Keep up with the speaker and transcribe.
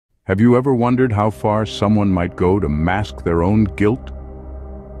Have you ever wondered how far someone might go to mask their own guilt?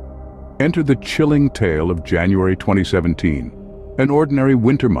 Enter the chilling tale of January 2017, an ordinary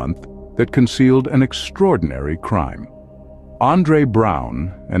winter month that concealed an extraordinary crime. Andre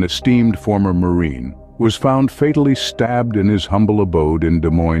Brown, an esteemed former Marine, was found fatally stabbed in his humble abode in Des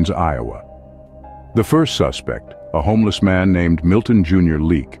Moines, Iowa. The first suspect, a homeless man named Milton Jr.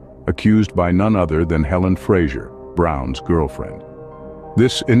 Leake, accused by none other than Helen Frazier, Brown's girlfriend.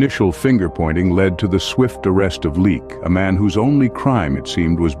 This initial finger-pointing led to the swift arrest of Leake, a man whose only crime, it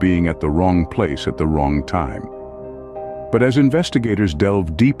seemed, was being at the wrong place at the wrong time. But as investigators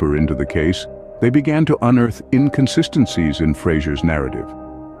delved deeper into the case, they began to unearth inconsistencies in Frazier's narrative.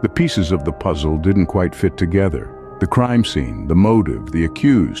 The pieces of the puzzle didn't quite fit together. The crime scene, the motive, the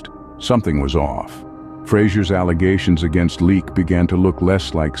accused, something was off. Frazier's allegations against Leake began to look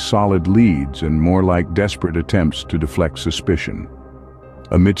less like solid leads and more like desperate attempts to deflect suspicion.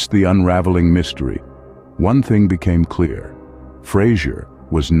 Amidst the unraveling mystery, one thing became clear. Frazier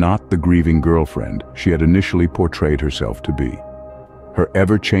was not the grieving girlfriend she had initially portrayed herself to be. Her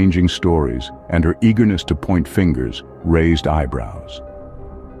ever-changing stories and her eagerness to point fingers raised eyebrows.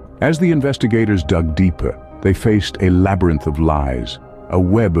 As the investigators dug deeper, they faced a labyrinth of lies, a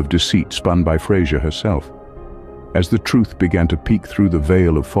web of deceit spun by Frazier herself. As the truth began to peek through the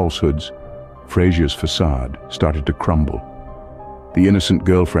veil of falsehoods, Frazier's facade started to crumble. The innocent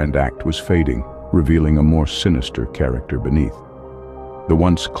girlfriend act was fading, revealing a more sinister character beneath. The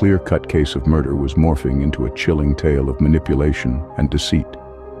once clear-cut case of murder was morphing into a chilling tale of manipulation and deceit.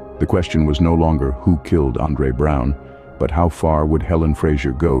 The question was no longer who killed Andre Brown, but how far would Helen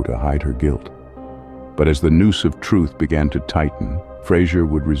Frazier go to hide her guilt? But as the noose of truth began to tighten, Frazier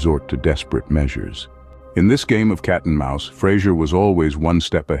would resort to desperate measures. In this game of cat and mouse, Frazier was always one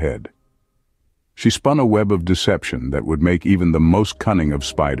step ahead. She spun a web of deception that would make even the most cunning of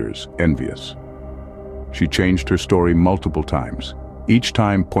spiders envious. She changed her story multiple times, each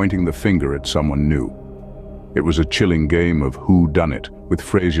time pointing the finger at someone new. It was a chilling game of who-done-it, with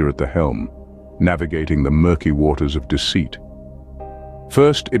Frazier at the helm, navigating the murky waters of deceit.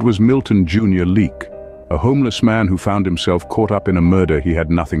 First, it was Milton Jr. Leake, a homeless man who found himself caught up in a murder he had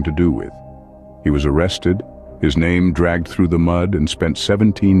nothing to do with. He was arrested, his name dragged through the mud, and spent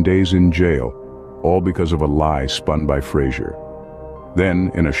 17 days in jail, all because of a lie spun by Frazier.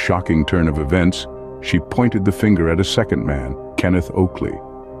 Then, in a shocking turn of events, she pointed the finger at a second man, Kenneth Oakley.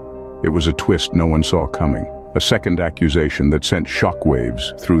 It was a twist no one saw coming, a second accusation that sent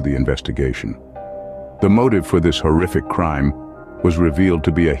shockwaves through the investigation. The motive for this horrific crime was revealed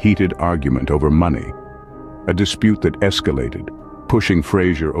to be a heated argument over money, a dispute that escalated, pushing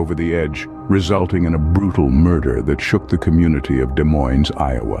Frazier over the edge, resulting in a brutal murder that shook the community of Des Moines,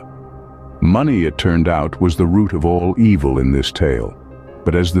 Iowa. Money, it turned out, was the root of all evil in this tale.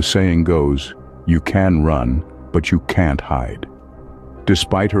 But as the saying goes, you can run, but you can't hide.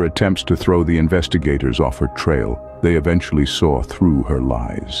 Despite her attempts to throw the investigators off her trail, they eventually saw through her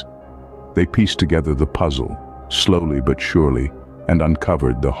lies. They pieced together the puzzle, slowly but surely, and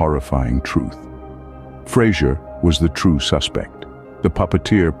uncovered the horrifying truth. Frazier was the true suspect, the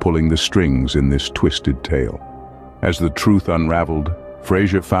puppeteer pulling the strings in this twisted tale. As the truth unraveled,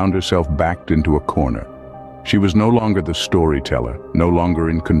 Frazier found herself backed into a corner. She was no longer the storyteller, no longer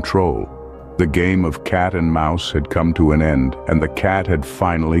in control. The game of cat and mouse had come to an end, and the cat had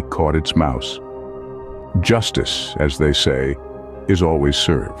finally caught its mouse. Justice, as they say, is always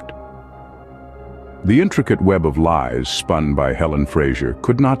served. The intricate web of lies spun by Helen Frazier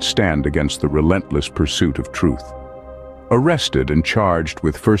could not stand against the relentless pursuit of truth. Arrested and charged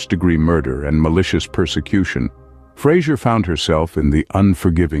with first-degree murder and malicious persecution, Frazier found herself in the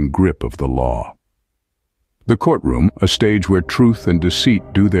unforgiving grip of the law. The courtroom, a stage where truth and deceit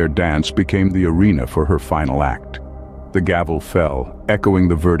do their dance, became the arena for her final act. The gavel fell, echoing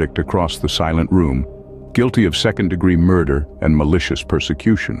the verdict across the silent room, guilty of second-degree murder and malicious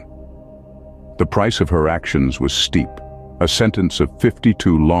persecution. The price of her actions was steep. A sentence of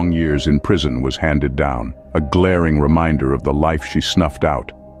 52 long years in prison was handed down, a glaring reminder of the life she snuffed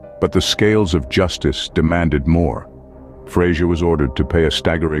out. But the scales of justice demanded more. Frazier was ordered to pay a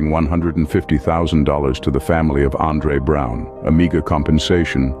staggering $150,000 to the family of Andre Brown, a meager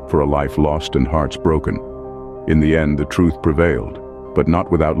compensation for a life lost and hearts broken. In the end, the truth prevailed, but not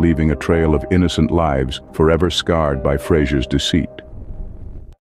without leaving a trail of innocent lives forever scarred by Frazier's deceit.